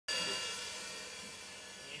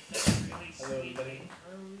Hello everybody,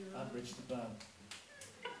 I'm Rich the Barber.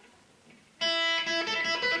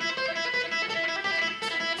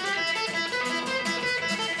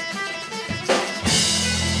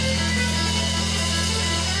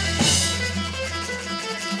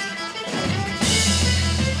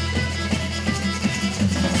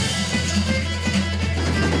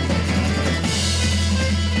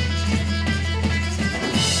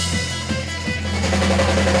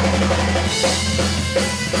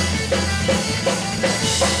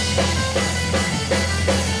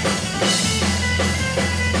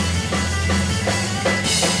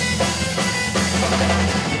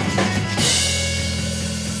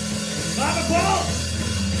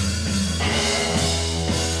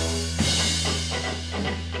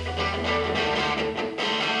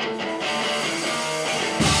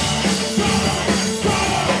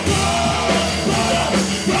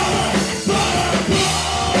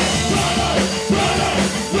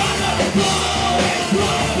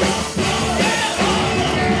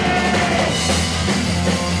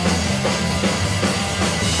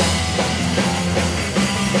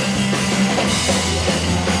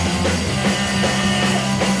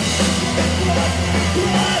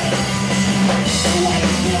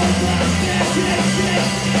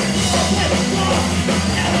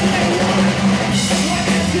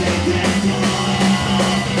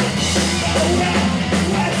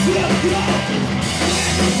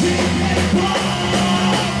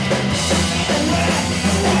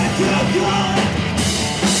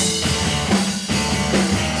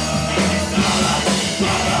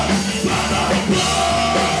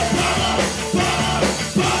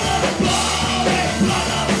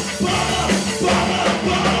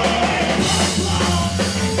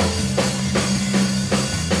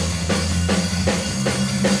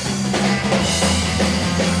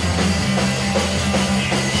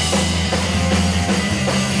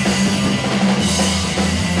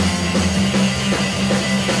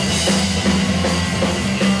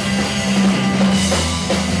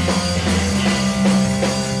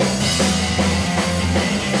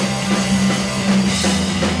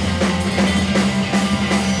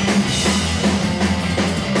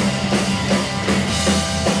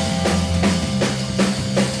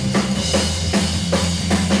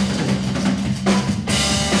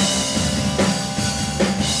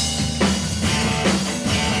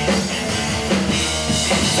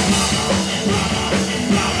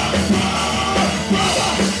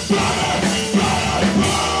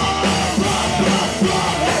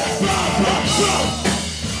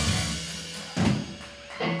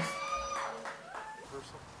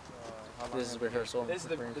 This is rehearsal. This is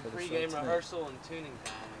the pre-game rehearsal and tuning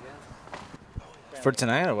time, I guess. For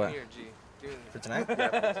tonight or what? Here, G. For tonight?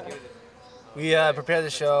 We prepared the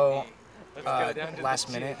show last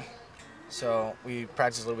minute, so we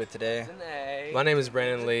practiced a little bit today. My name is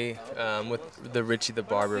Brandon Lee with the Richie the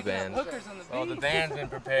Barber band. Well, the band's been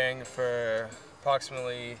preparing for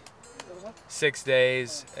approximately 6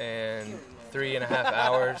 days and 3.5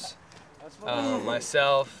 hours.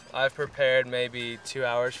 Myself, I've prepared maybe 2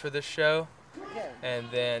 hours for this show, and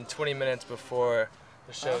then 20 minutes before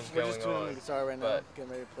the show's going on. But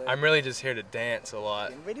I'm really just here to dance a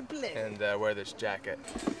lot and wear this jacket.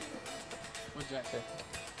 What jacket?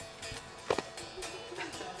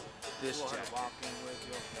 This jacket.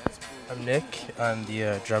 I'm Nick. I'm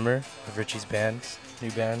the drummer of Richie's band,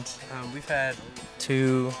 new band. We've had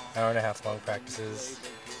 2 hour-and-a-half long practices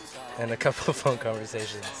and a couple of phone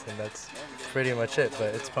conversations, and that's pretty much it,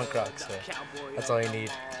 but it's punk rock, so that's all you need.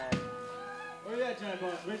 Where you at, Johnny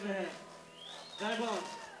Bones? Raise your hand. Johnny Bones.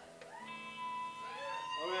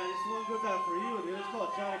 Alright, this one goes out for you, dude. It's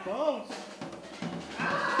called Johnny Bones.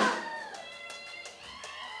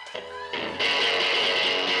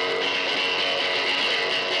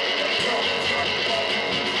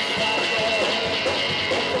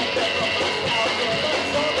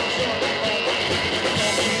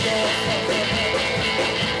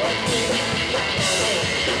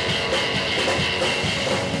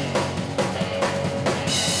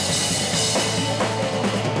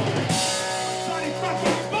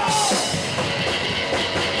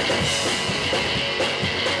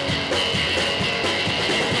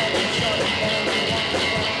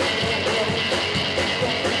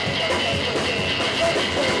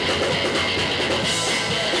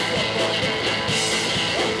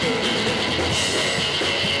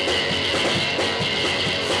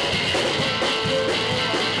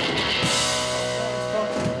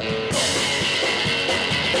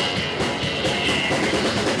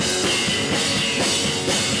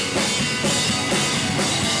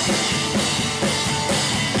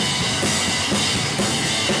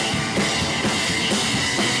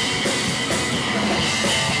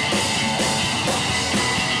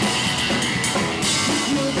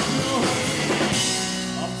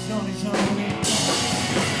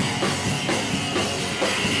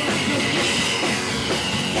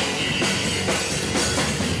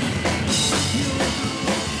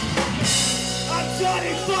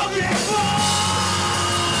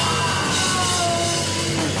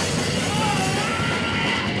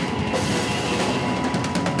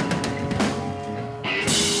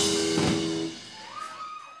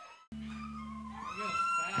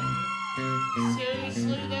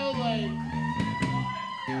 Slow down.